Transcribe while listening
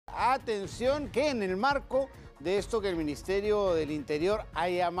atención que en el marco de esto que el Ministerio del Interior ha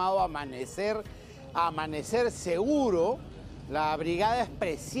llamado Amanecer Seguro, la Brigada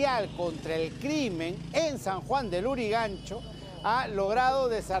Especial contra el Crimen en San Juan del Lurigancho ha logrado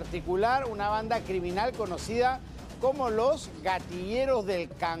desarticular una banda criminal conocida como los gatilleros del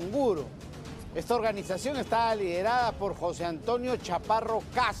canguro. Esta organización está liderada por José Antonio Chaparro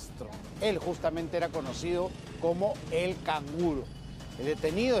Castro. Él justamente era conocido como el canguro. El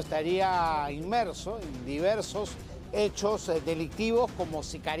detenido estaría inmerso en diversos hechos delictivos como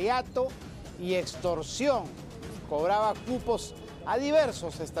sicariato y extorsión. Cobraba cupos a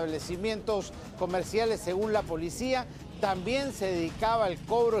diversos establecimientos comerciales según la policía. También se dedicaba al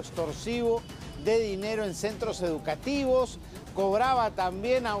cobro extorsivo de dinero en centros educativos. Cobraba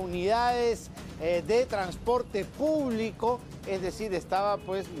también a unidades de transporte público. Es decir, estaba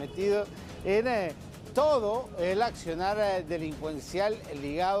pues metido en todo el accionar delincuencial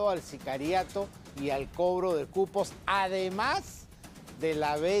ligado al sicariato y al cobro de cupos, además de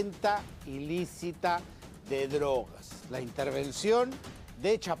la venta ilícita de drogas. La intervención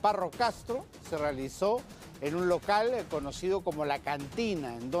de Chaparro Castro se realizó en un local conocido como La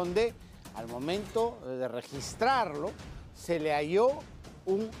Cantina, en donde al momento de registrarlo se le halló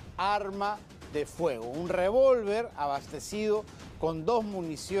un arma de fuego, un revólver abastecido con 2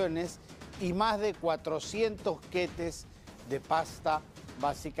 municiones y más de 400 quetes de pasta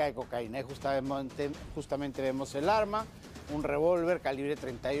básica de cocaína. Y justamente vemos el arma, un revólver calibre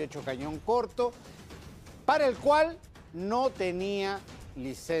 38 cañón corto, para el cual no tenía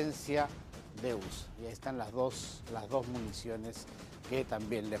licencia de uso. Y ahí están las dos municiones que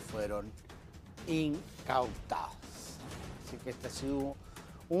también le fueron incautadas. Así que este ha sido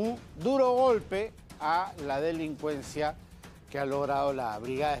un duro golpe a la delincuencia que ha logrado la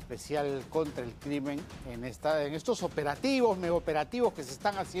Brigada Especial contra el Crimen en estos operativos, megaoperativos que se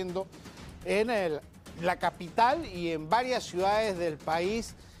están haciendo en la capital y en varias ciudades del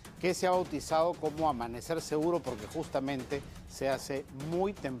país, que se ha bautizado como Amanecer Seguro porque justamente se hace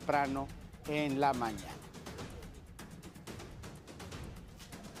muy temprano en la mañana.